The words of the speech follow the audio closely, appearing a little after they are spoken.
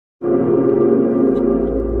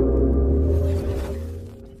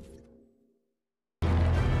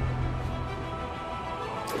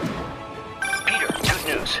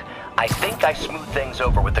I think I smoothed things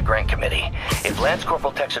over with the grant committee. If Lance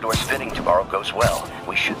Corporal Texador's fitting tomorrow goes well,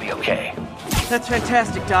 we should be okay. That's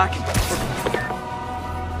fantastic, Doc.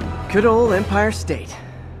 Good old Empire State.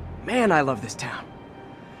 Man, I love this town.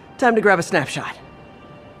 Time to grab a snapshot.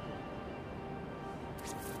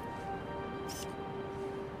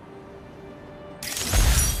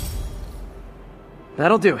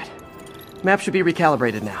 That'll do it. Map should be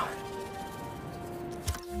recalibrated now.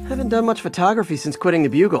 Haven't done much photography since quitting the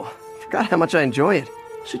Bugle. Forgot how much I enjoy it.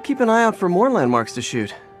 Should keep an eye out for more landmarks to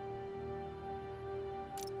shoot.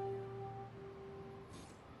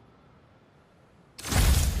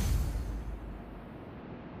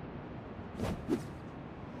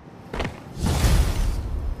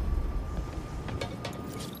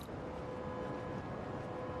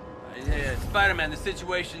 Hey, Spider-Man, the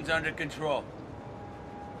situation's under control.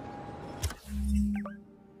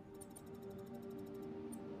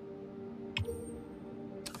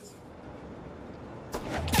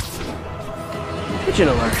 Pigeon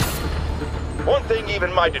alert. One thing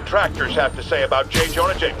even my detractors have to say about J.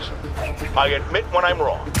 Jonah Jameson. I admit when I'm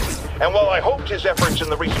wrong. And while I hoped his efforts in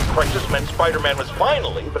the recent crisis meant Spider-Man was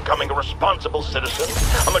finally becoming a responsible citizen,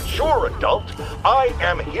 a mature adult, I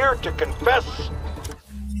am here to confess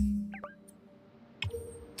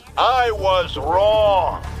I was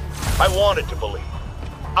wrong. I wanted to believe.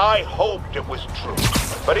 I hoped it was true.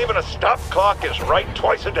 But even a stop clock is right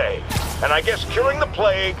twice a day. And I guess curing the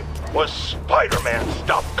plague was Spider-Man's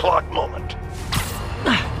stop clock moment.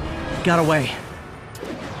 Got away.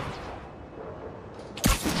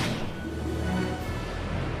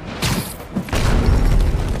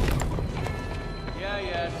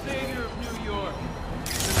 Yeah, savior of New York.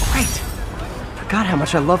 Right. Forgot how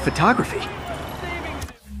much I love photography.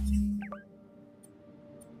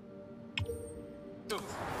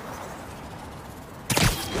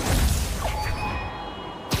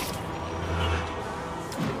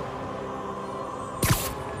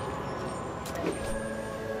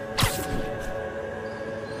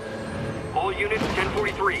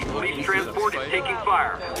 Police transport is taking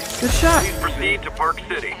fire. Good shot. Please proceed to Park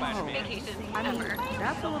City. Vacation ever.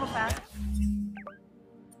 That's a little fast.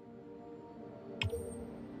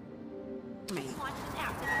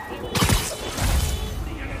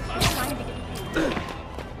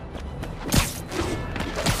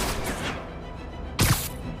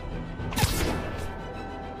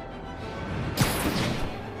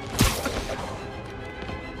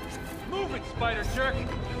 Move it, Spider Jerk!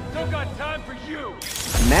 Don't got time for you!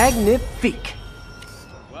 Magnifique.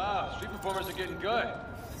 Wow, street performers are getting good.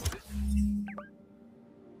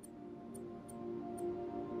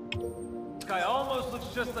 This guy almost looks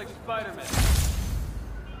just like Spider-Man.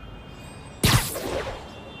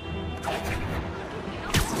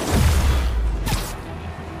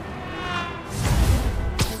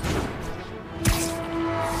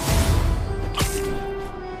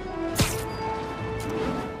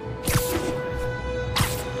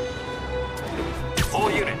 All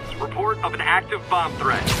units, report of an active bomb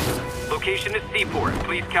threat. Location is Seaport.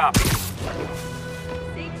 Please copy.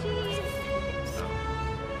 Say cheese.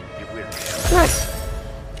 Nice.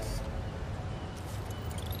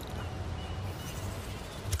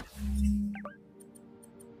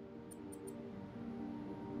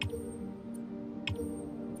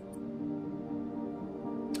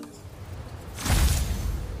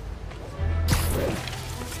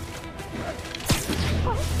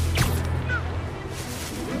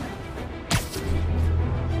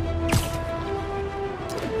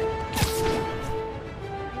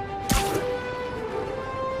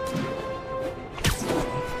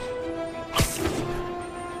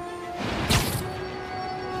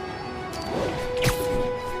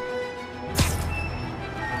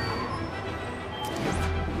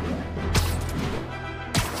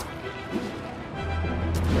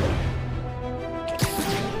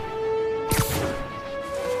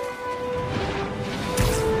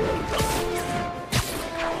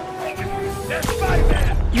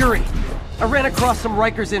 Yuri, I ran across some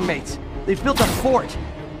Rikers inmates. They've built a fort.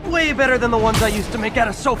 Way better than the ones I used to make out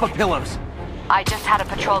of sofa pillows. I just had a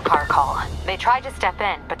patrol car call. They tried to step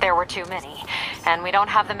in, but there were too many. And we don't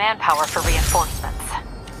have the manpower for reinforcements.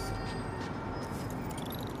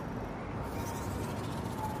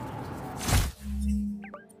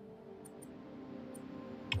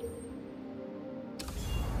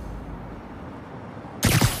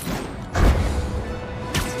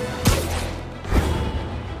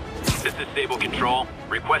 This is Sable Control,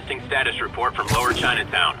 requesting status report from Lower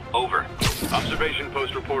Chinatown. Over. Observation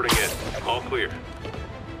post reporting in. All clear.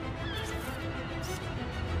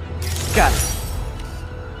 Got it.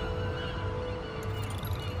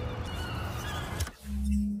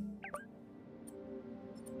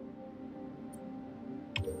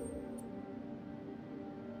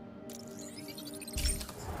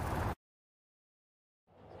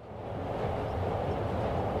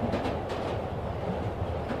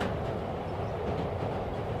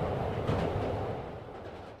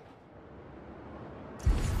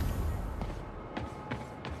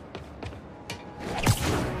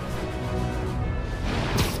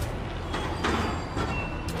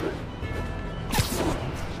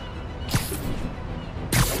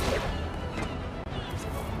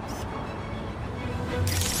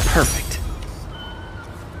 Perfect.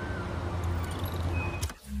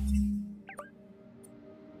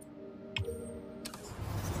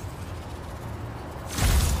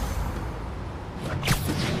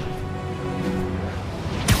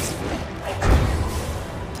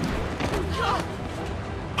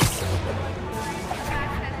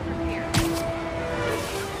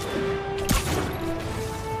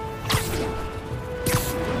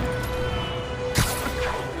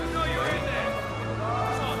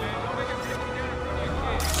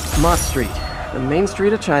 Mott Street, the main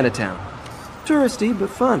street of Chinatown. Touristy,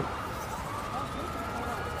 but fun.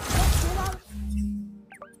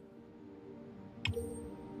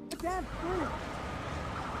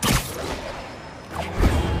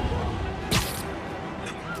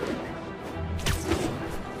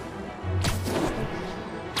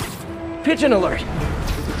 Pigeon alert!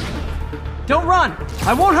 Don't run!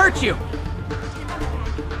 I won't hurt you!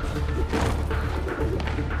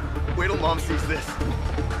 Wait till Mom sees this.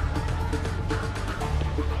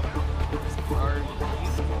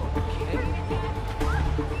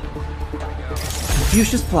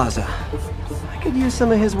 Confucius Plaza. I could use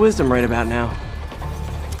some of his wisdom right about now.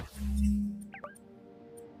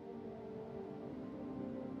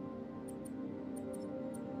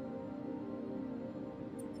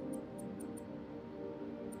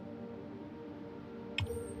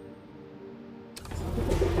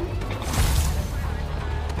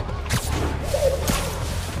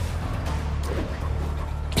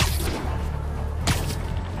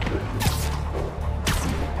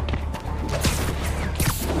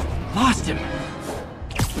 Lost him.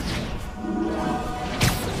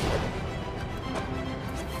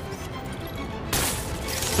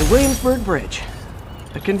 The Willamsburg Bridge.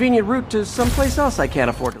 A convenient route to someplace else I can't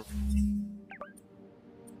afford to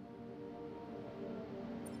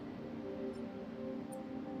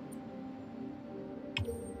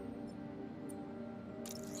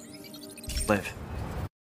live.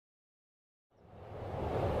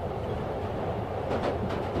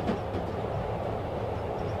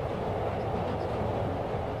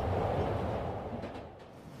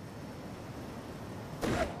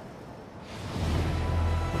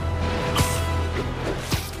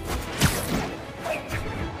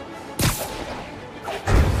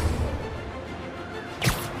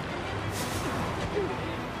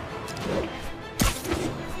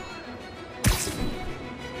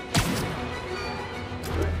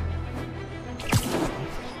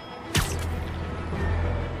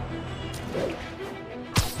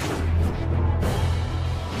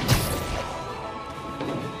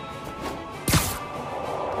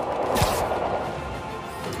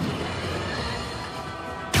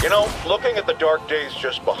 You know, looking at the dark days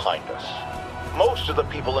just behind us, most of the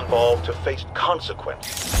people involved have faced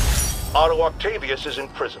consequences. Otto Octavius is in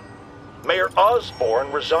prison. Mayor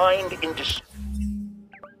Osborne resigned in disgrace.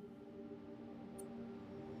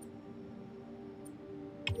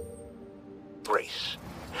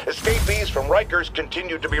 Escapees from Rikers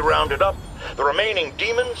continue to be rounded up. The remaining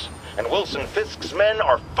demons and Wilson Fisk's men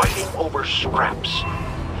are fighting over scraps.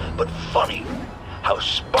 But funny how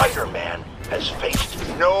Spider-Man has faced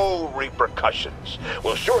no repercussions.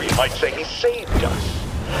 Well, sure, you might say he saved us.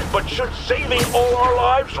 But should saving all our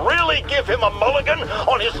lives really give him a mulligan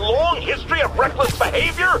on his long history of reckless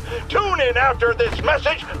behavior? Tune in after this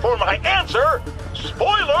message for my answer.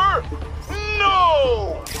 Spoiler,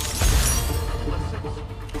 no!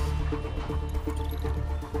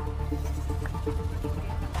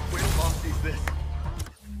 Wait till Mom sees this.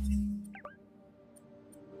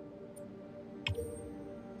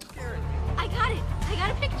 I got it! I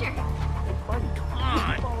got a picture!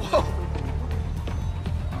 Whoa!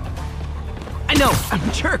 I know, I'm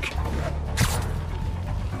a jerk.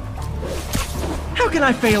 How can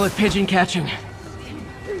I fail at pigeon catching?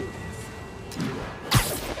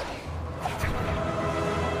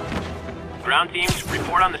 Ground teams,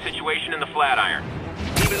 report on the situation in the Flatiron.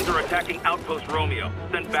 Demons are attacking Outpost Romeo.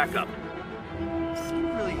 Send backup.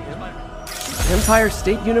 Empire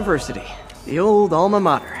State University, the old alma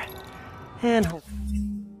mater, and holder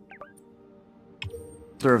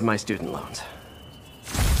of my student loans.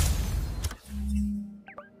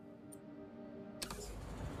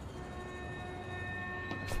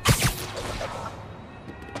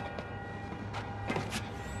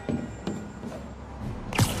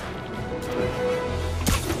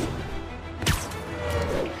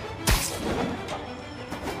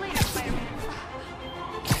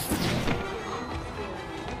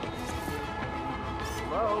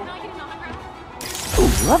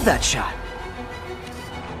 Love that shot.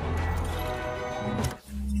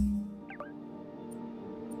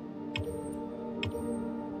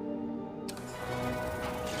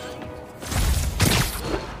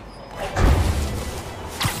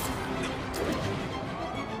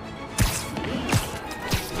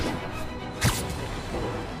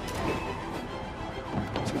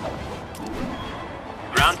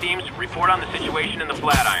 Ground teams, report on the situation in the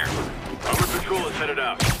Flatiron. Armored patrol is headed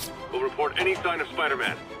out. We'll report any sign of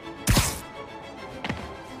Spider-Man.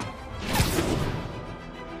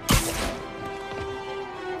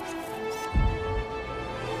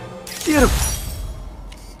 Beautiful.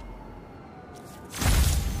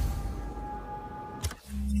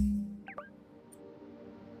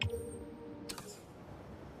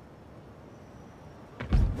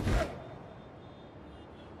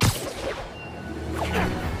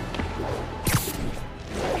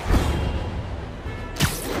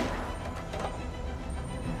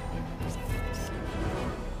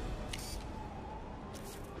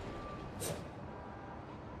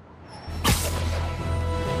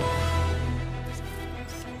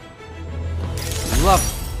 Love it.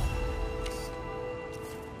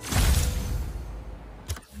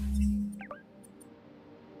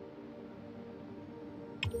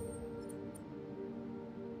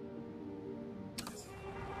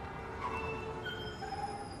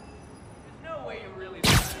 No way you really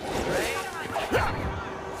did that, right?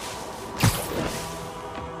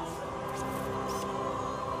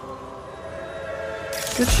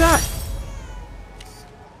 Good shot.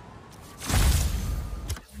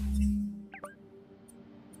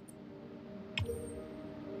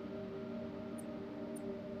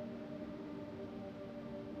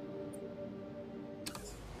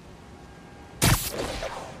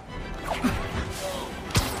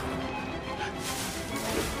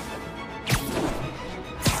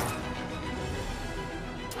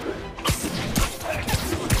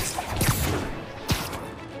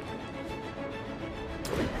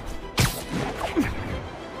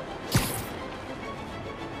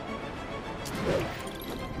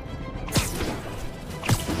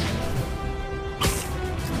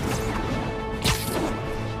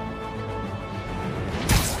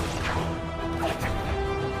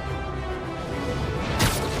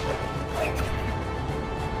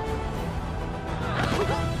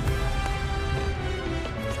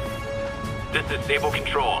 This is Stable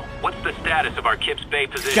Control. What's the status of our Kips Bay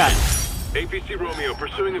position? Got it. APC Romeo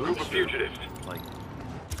pursuing a group of fugitives.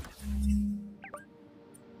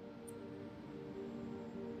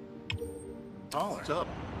 Oh, what's up?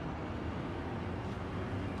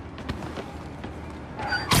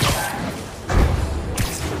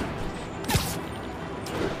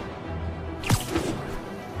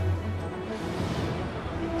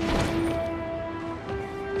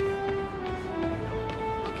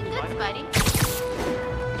 Looking good, Spidey.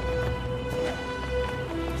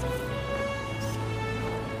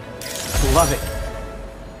 Love it.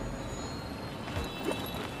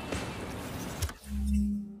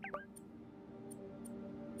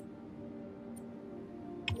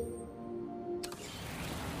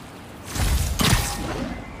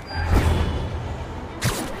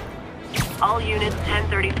 All units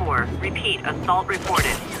 1034. Repeat, assault reported.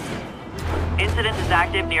 Incident is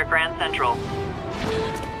active near Grand Central.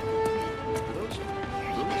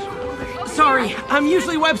 Sorry, I'm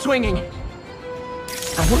usually web swinging.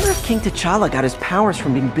 I wonder if King T'Challa got his powers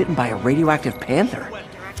from being bitten by a radioactive panther.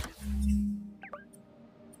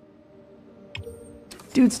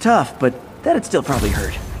 Dude's tough, but that'd still probably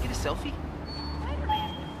hurt. Can I get a selfie?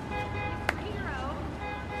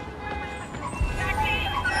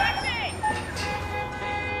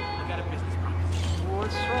 I got a business problem.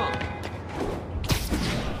 What's wrong?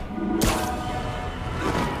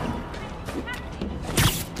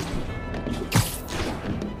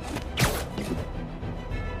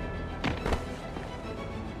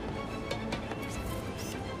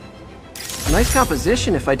 Nice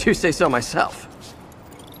composition, if I do say so myself.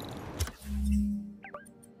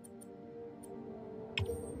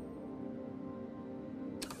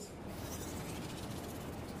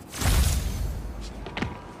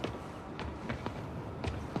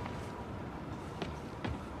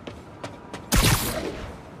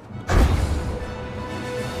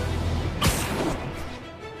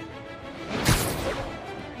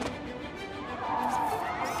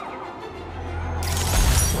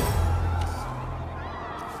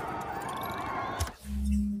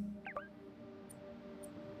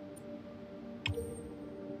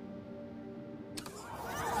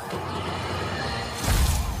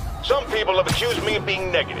 people have accused me of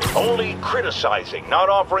being negative, only criticizing, not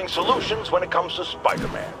offering solutions when it comes to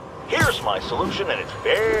Spider-Man. Here's my solution, and it's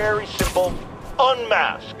very simple.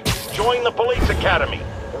 Unmask. Join the police academy.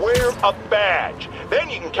 Wear a badge.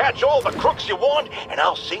 Then you can catch all the crooks you want, and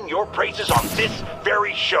I'll sing your praises on this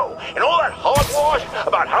very show. And all that hogwash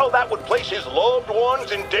about how that would place his loved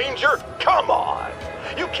ones in danger? Come on!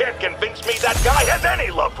 You can't convince me that guy has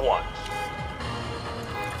any loved ones!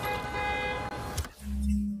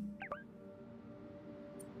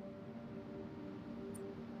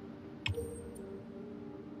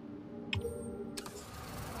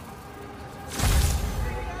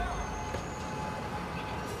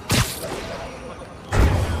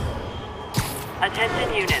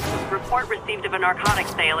 Attention units. Report received of a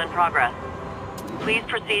narcotics sale in progress. Please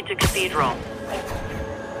proceed to Cathedral.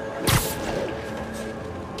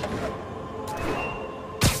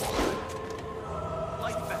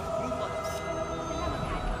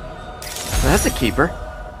 That's a keeper.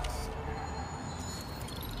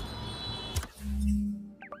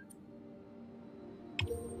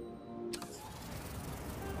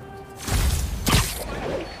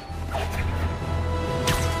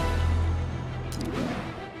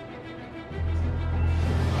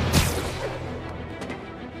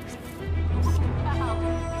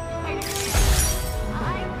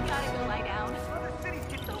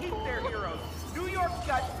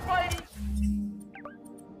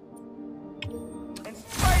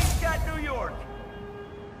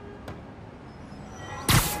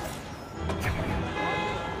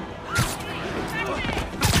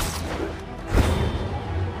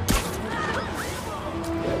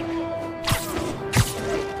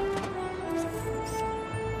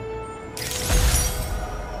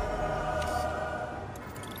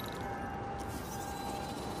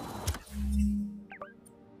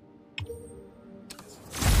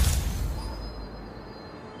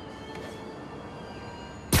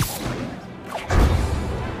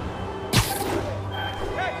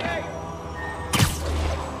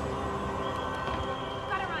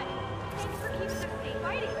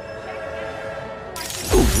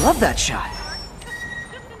 Love that shot.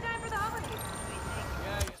 Just in time for the holidays.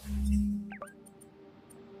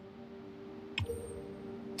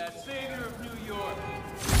 That savior of New York.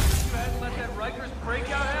 You hadn't let that Rikers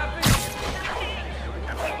breakout happen?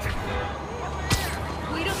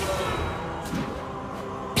 We don't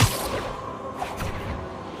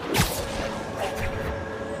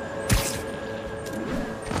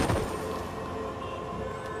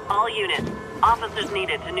All units. Officers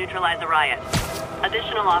needed to neutralize the riot.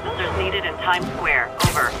 Additional officers needed in Times Square.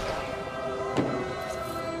 Over.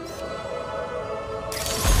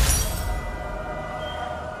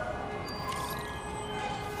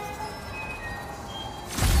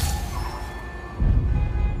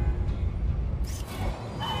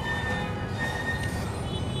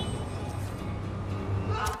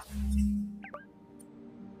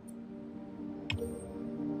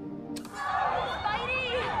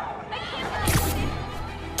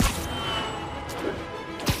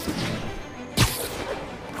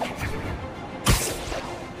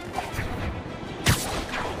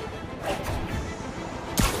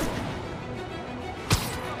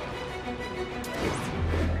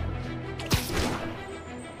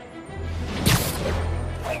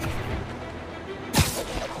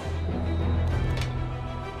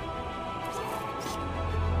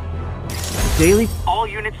 Daily? All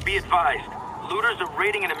units be advised. Looters are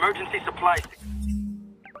raiding an emergency supply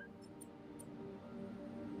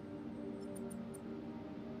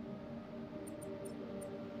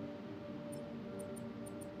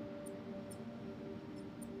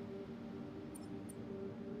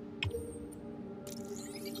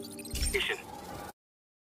station.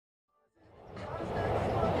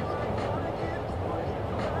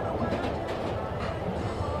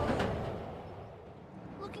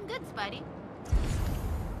 looking good, Spidey.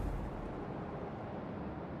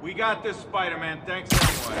 We got this, Spider-Man. Thanks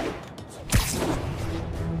anyway.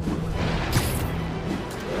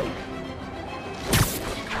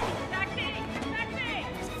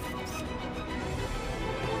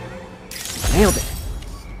 Nailed it.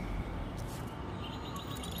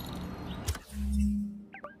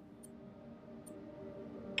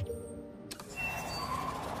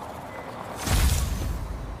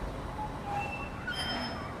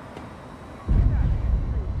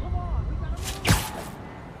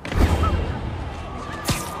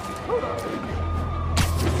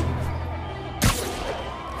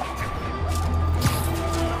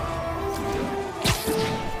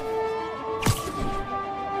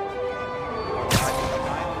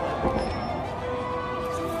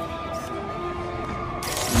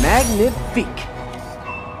 Magnifique.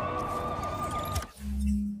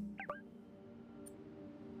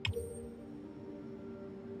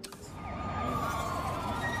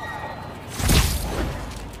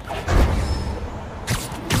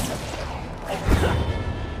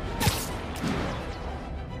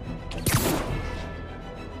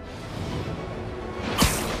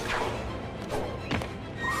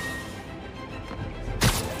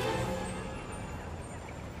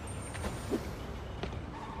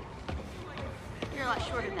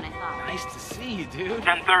 you, dude.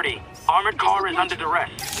 10:30. Armored car is under duress.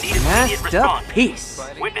 Need immediate Messed up response. piece.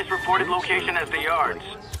 Witness reported location as the yards.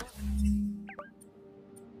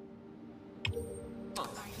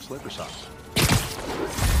 Slipper socks.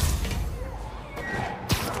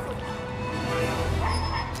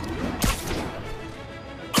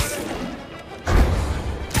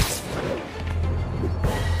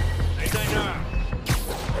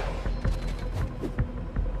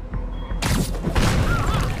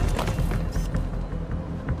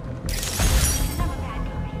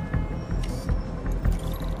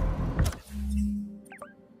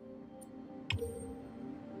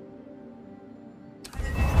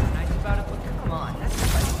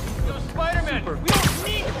 Yo, Spider-Man, we don't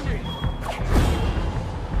need you!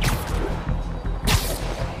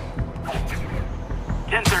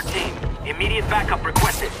 10:13. Immediate backup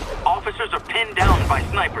requested. Officers are pinned down by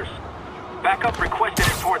snipers. Backup requested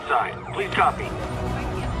at Portside. Please copy.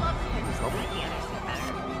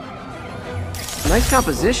 Nice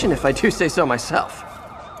composition, if I do say so myself.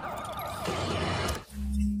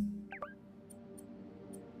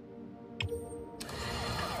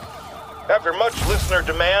 After much listener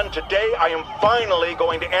demand, today I am finally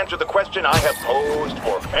going to answer the question I have posed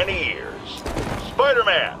for many years.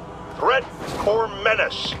 Spider-Man, threat or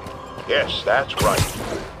menace? Yes, that's right.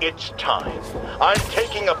 It's time. I'm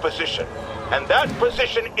taking a position. And that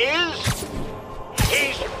position is...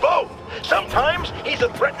 he's both. Sometimes he's a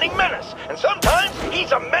threatening menace, and sometimes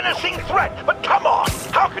he's a menacing threat. But come on,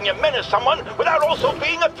 how can you menace someone without also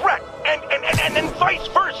being a threat? And vice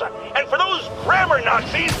versa. And for those grammar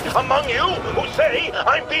Nazis among you who say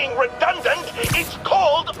I'm being redundant, it's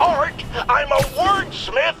called art. I'm a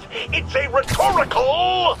wordsmith. It's a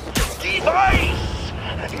rhetorical device.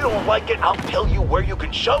 And if you don't like it, I'll tell you where you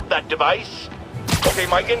can shove that device. Okay,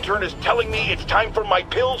 my intern is telling me it's time for my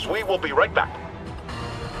pills. We will be right back.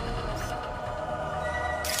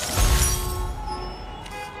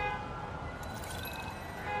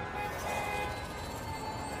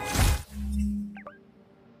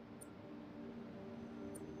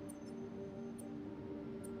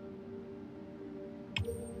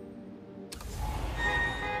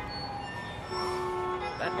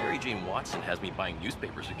 That Mary Jane Watson has me buying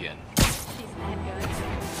newspapers again.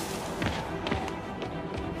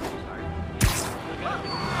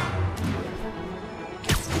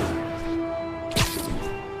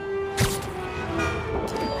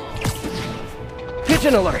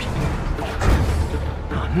 Pigeon alert!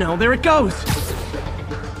 Oh no, there it goes!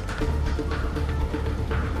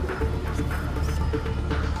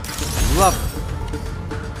 Love it.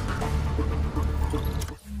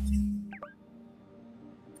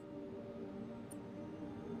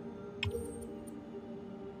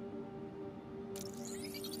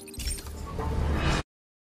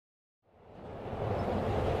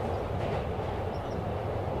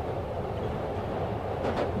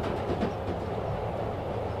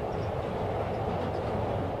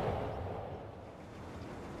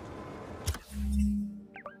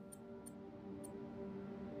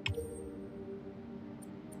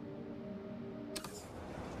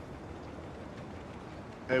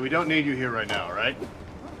 Hey, we don't need you here right now, right?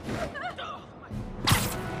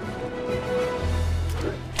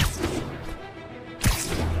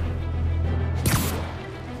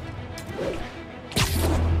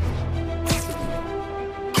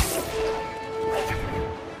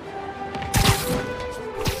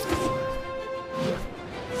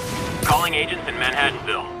 Calling agents in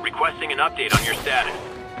Manhattanville, requesting an update on your status.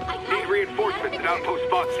 Need reinforcements at Outpost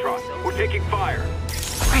Foxtrot. We're taking fire.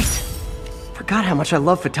 Great! Forgot how much I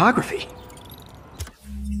love photography.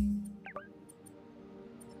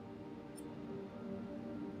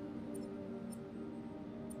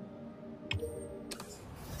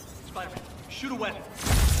 Spider-Man, shoot a weapon.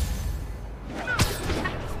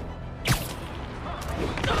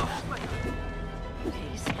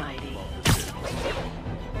 Hey, Spidey.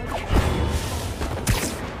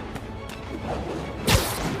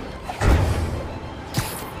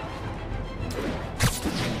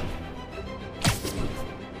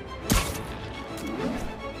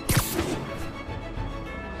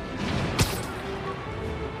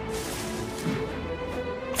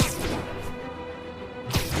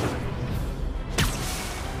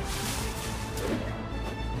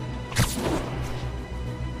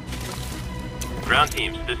 Ground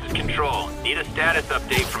teams, this is Control. Need a status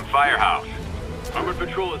update from Firehouse. Armored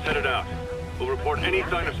patrol is headed out. We'll report any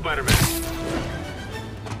sign of Spider-Man.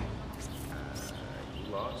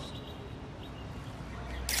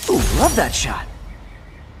 Ooh, love that shot.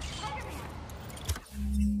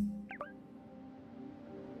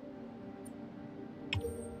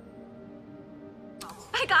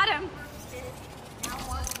 I got him.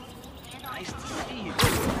 Nice to see you.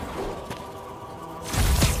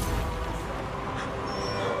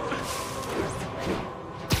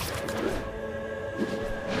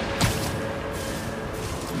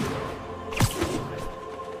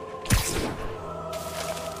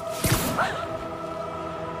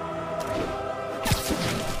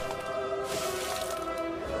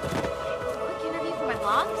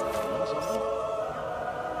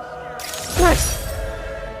 Nice.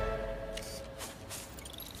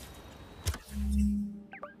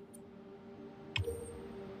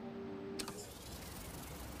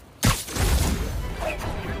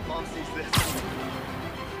 Mom sees this.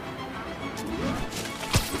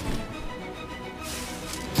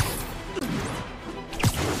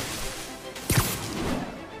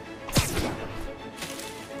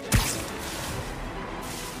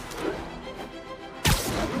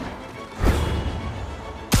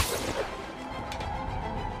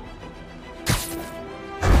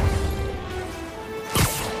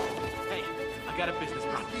 I got a business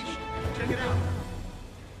proposition. Check it out.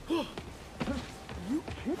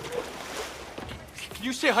 Can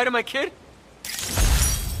you say hi to my kid?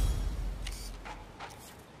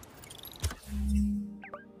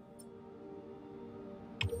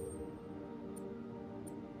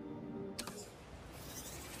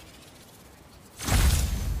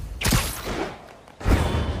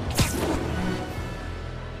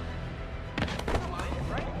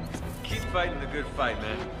 Keep fighting the good fight,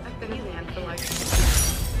 man. I've been a man for like...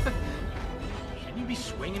 Can you be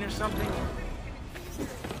swinging or something?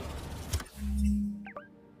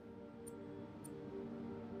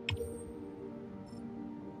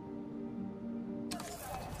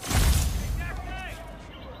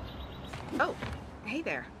 Oh, hey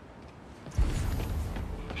there.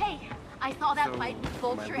 Hey, I saw that fight with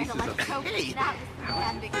Vulture and Electro. That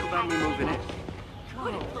was epic. About me moving in.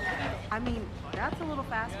 I mean, that's a little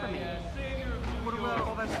fast for me. What about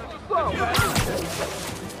all that stuff?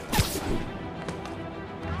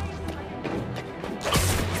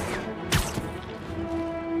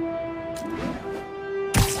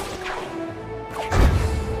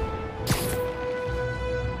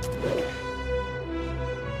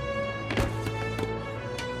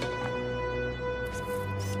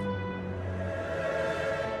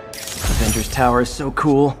 Avengers Tower is so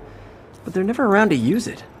cool, but they're never around to use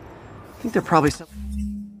it. I think they're probably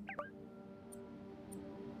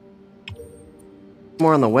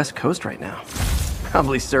more on the West Coast right now.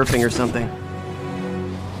 Probably surfing or something.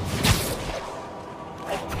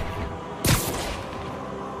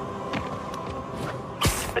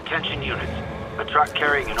 Attention units. A truck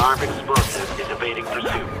carrying an armed explosive is evading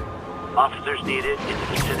pursuit. Officers needed in the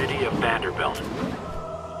vicinity of Vanderbilt.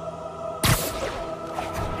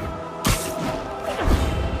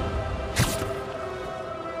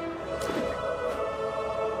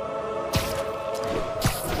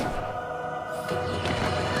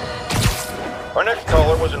 Our next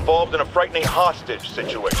caller was involved in a frightening hostage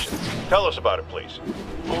situation. Tell us about it, please.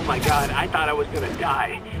 Oh my god, I thought I was gonna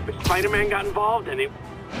die. But Spider-Man got involved and it...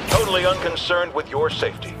 Totally unconcerned with your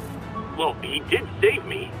safety. Well, he did save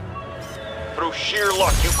me. Through sheer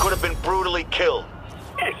luck, you could have been brutally killed.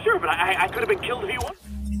 Yeah, sure, but I could have been killed if he was.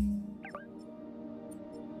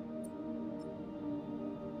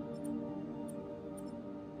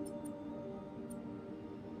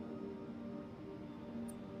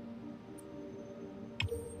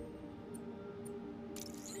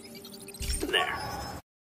 There.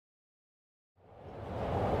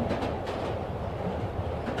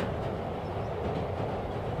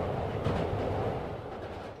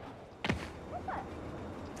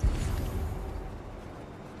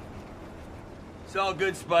 It's all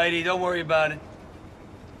good, Spidey. Don't worry about it.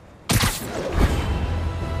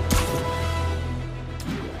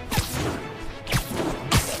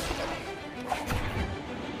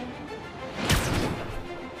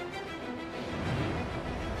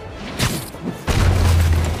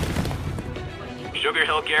 Sugar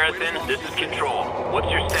Hill Garrison, this is Control.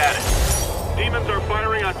 What's your status? Demons are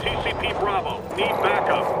firing on TCP Bravo. Need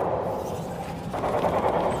backup.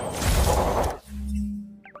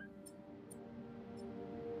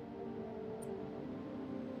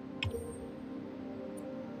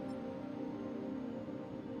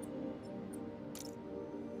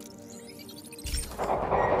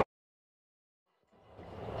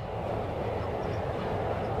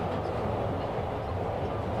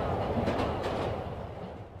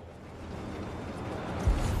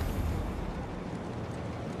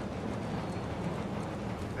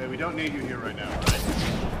 Hey, we don't need you here right now, right?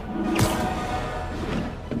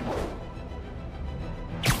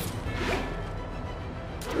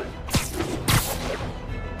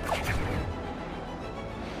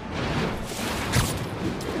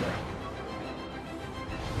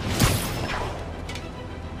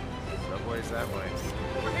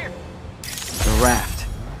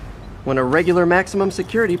 when a regular maximum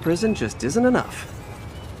security prison just isn't enough.